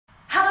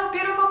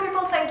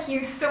thank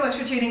you so much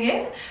for tuning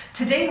in.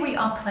 Today we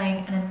are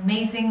playing an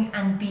amazing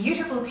and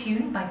beautiful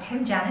tune by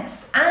Tim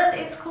Janis, and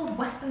it's called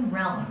Western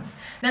Realms.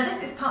 Now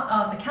this is part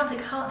of the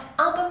Celtic Heart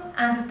album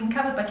and has been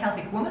covered by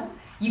Celtic Woman.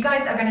 You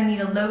guys are going to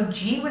need a low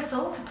G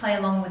whistle to play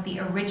along with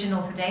the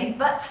original today,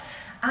 but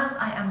as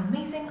I am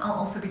amazing, I'll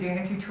also be doing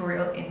a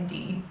tutorial in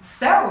D.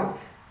 So,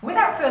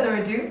 without further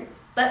ado,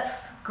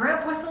 let's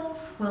grab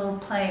whistles, we'll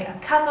play a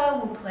cover,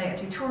 we'll play a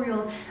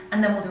tutorial,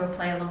 and then we'll do a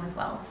play along as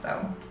well.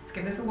 So, let's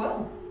give this a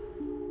whirl.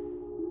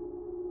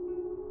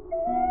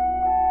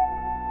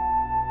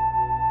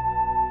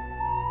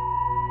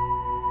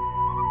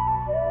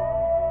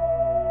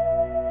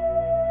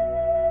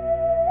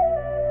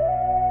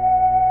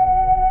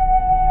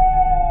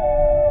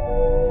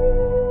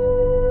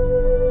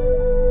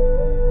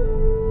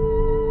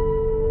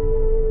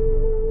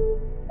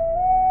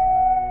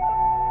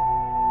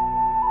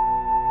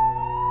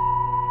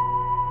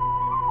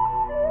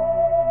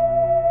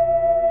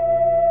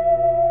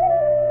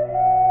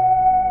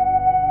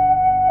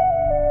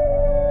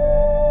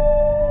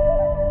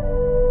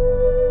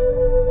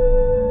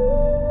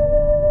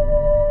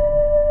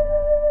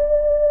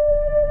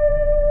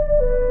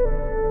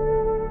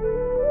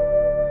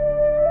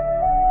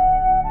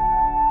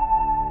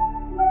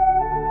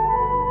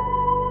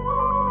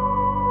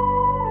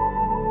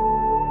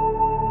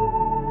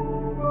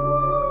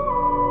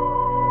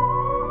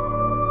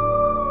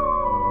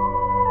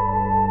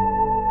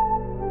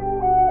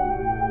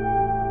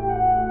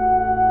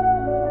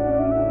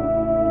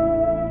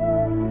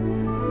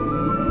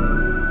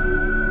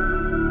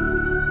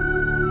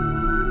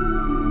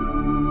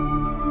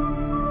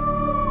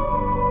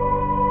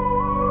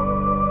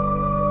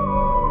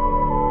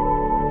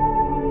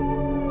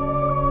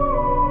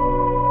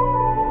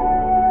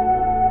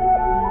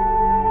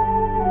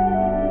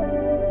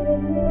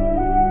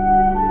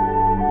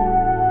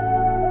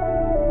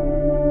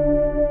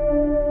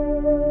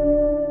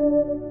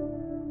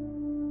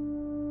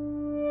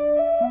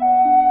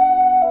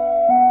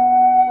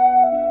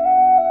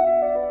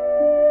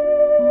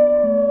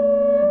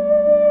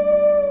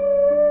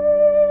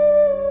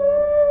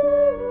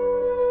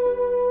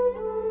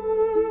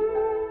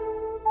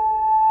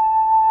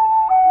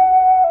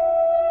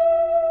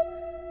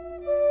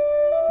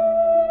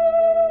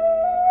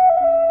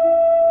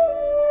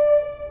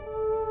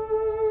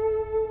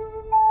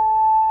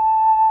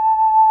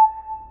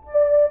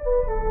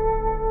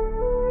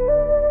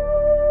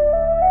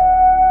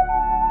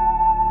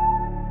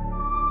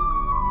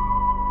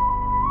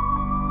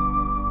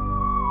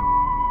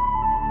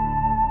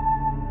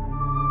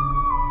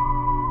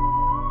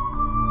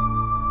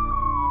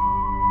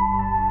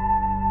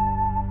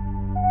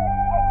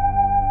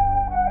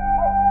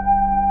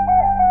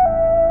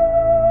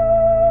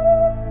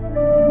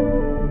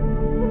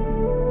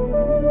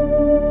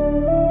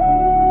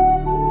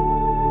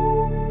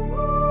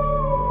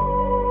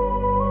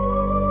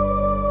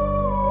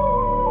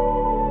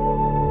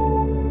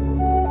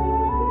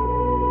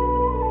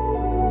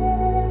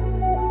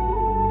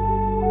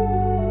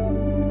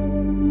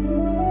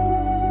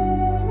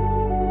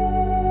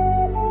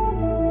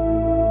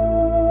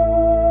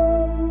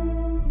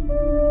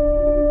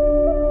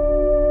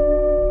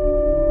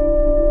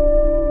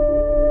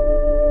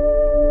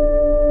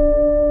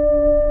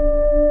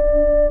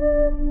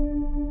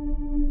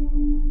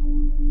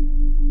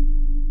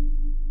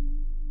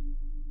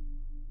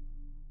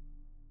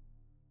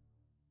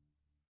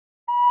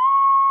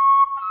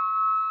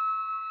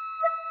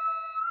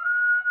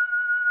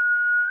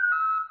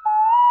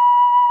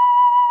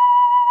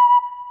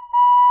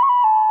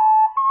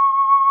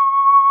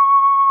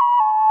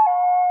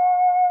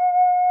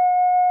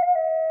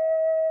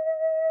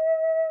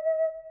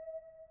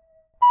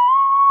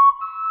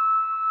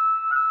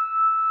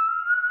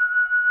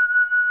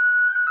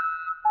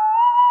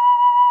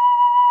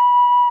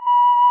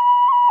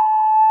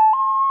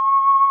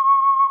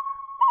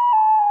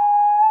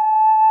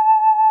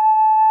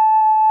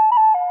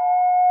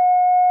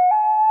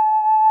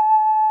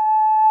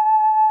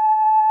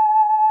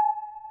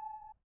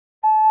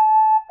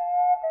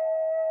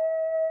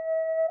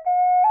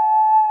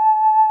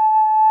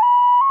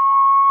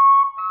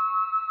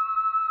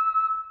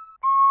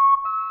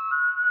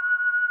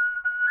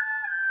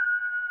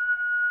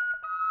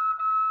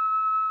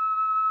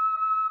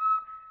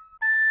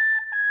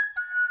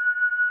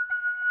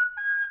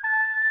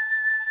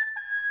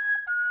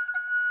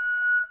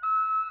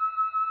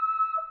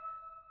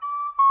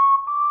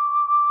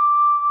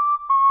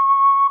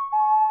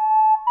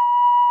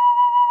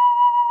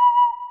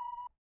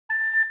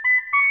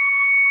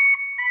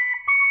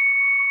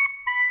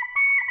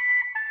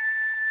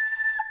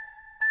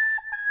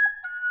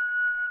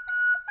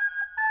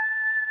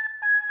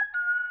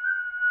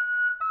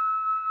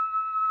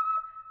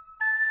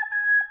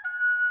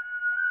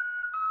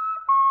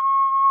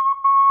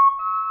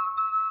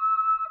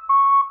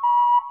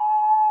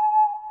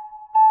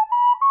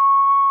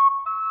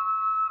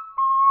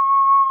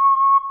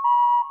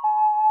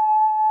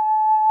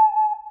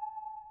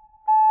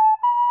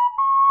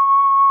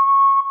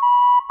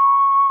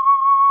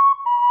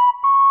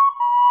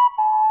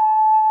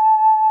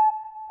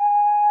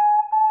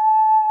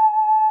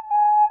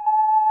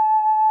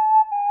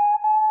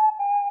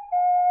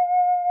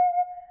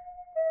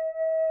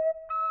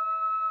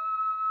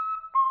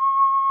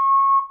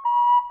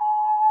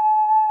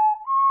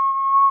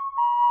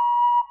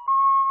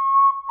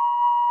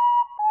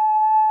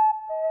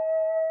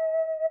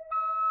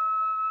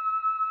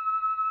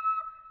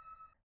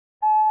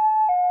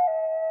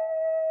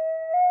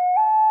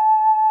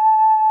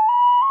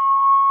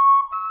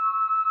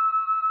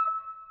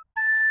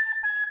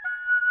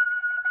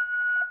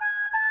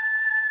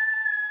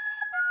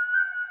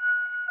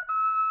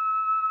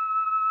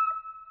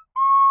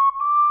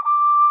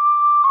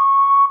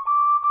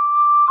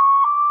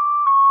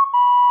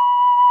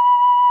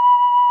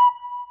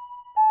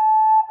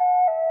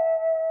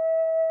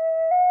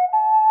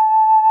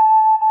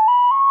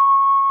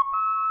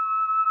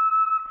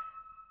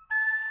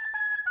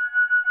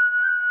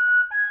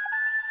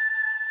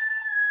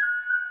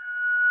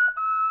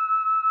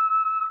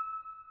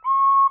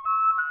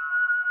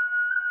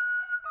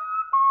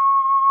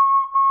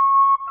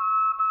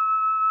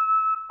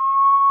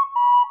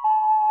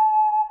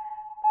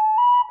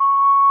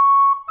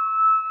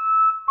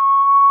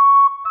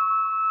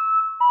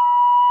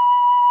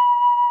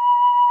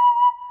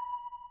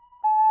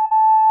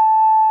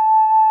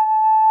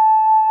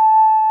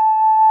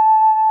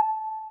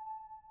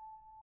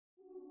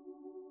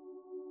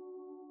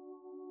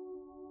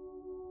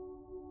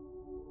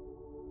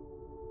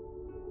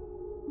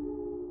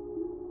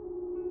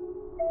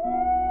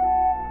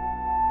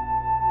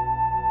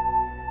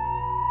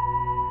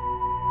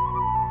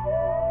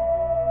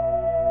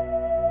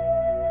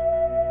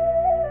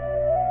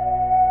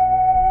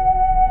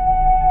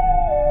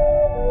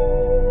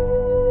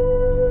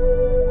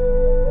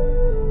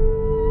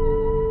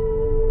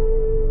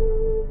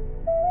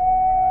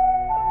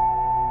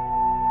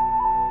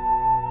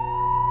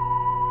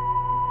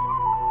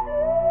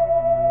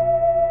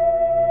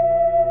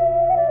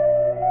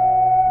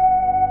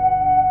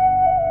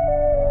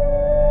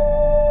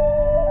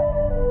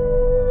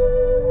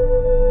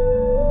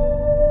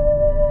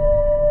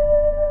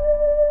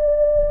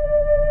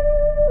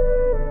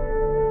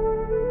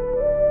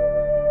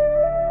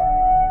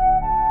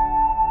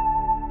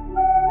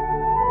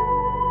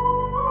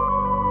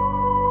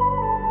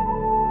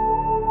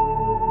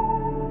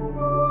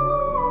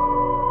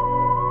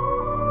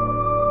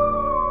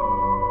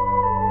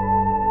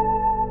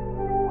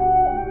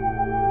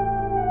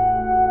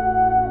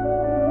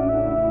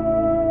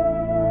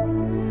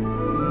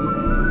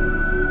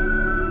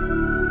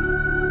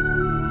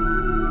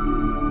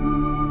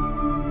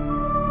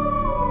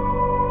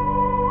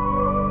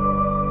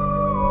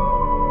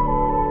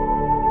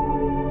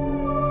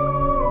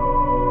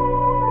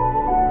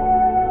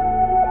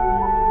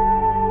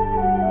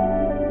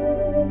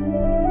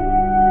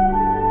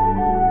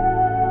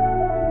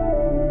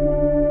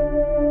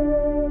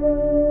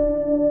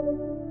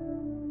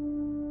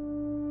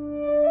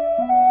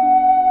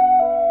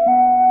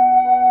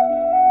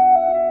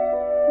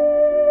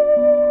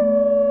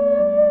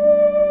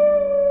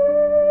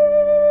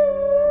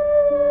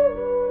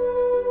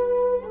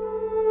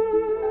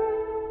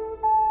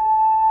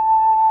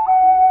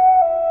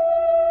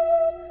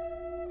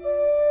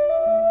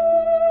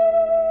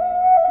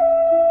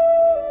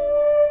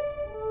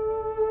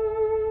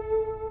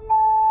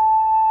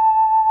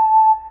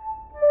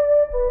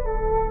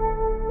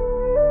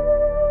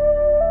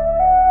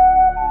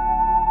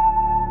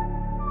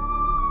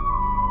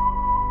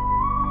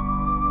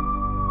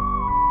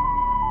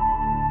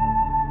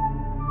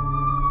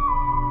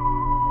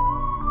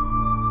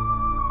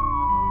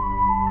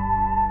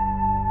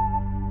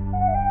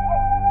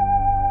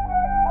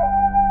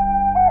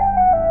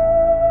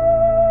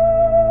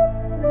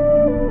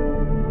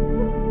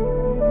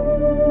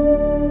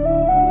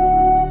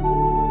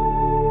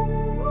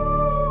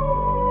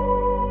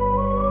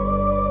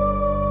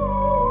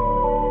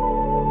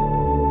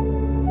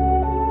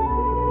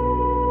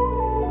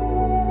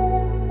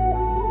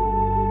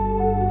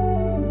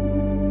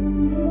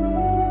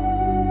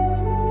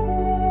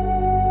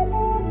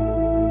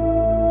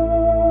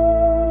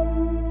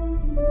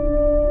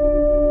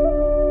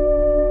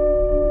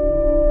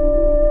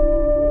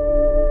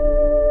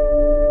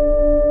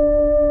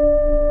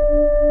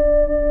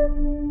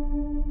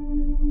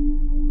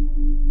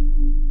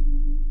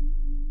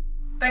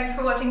 Thanks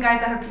for watching,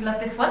 guys. I hope you loved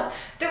this one.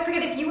 Don't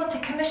forget, if you want to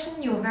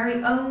commission your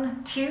very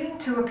own tune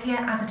to appear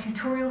as a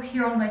tutorial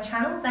here on my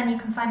channel, then you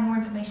can find more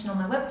information on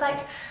my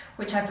website,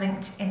 which I've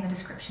linked in the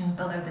description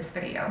below this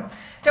video.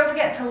 Don't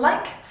forget to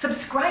like,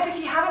 subscribe if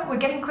you haven't. We're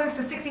getting close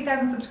to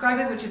 60,000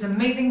 subscribers, which is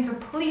amazing. So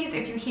please,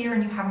 if you're here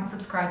and you haven't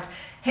subscribed,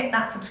 hit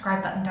that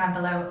subscribe button down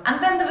below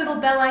and then the little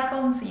bell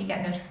icon so you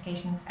get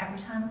notifications every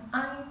time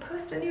I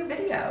post a new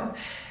video.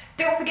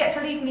 Don't forget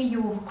to leave me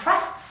your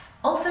requests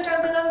also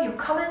down below, your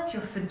comments,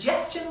 your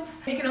suggestions.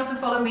 You can also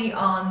follow me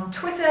on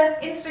Twitter,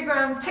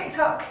 Instagram,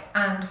 TikTok,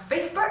 and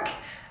Facebook.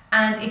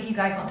 And if you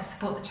guys want to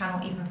support the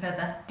channel even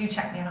further, do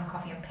check me out on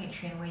Coffee and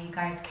Patreon, where you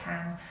guys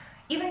can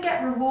even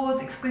get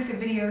rewards, exclusive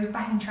videos,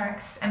 backing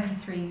tracks,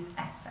 MP3s,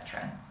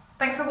 etc.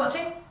 Thanks for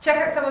watching. Check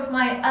out some of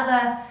my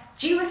other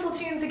G-Whistle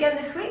tunes again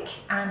this week,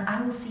 and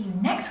I will see you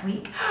next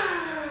week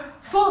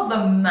for the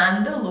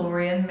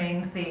Mandalorian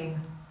main theme.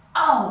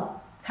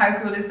 Oh, how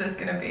cool is this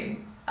gonna be?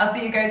 I'll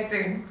see you guys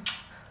soon.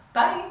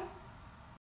 Bye.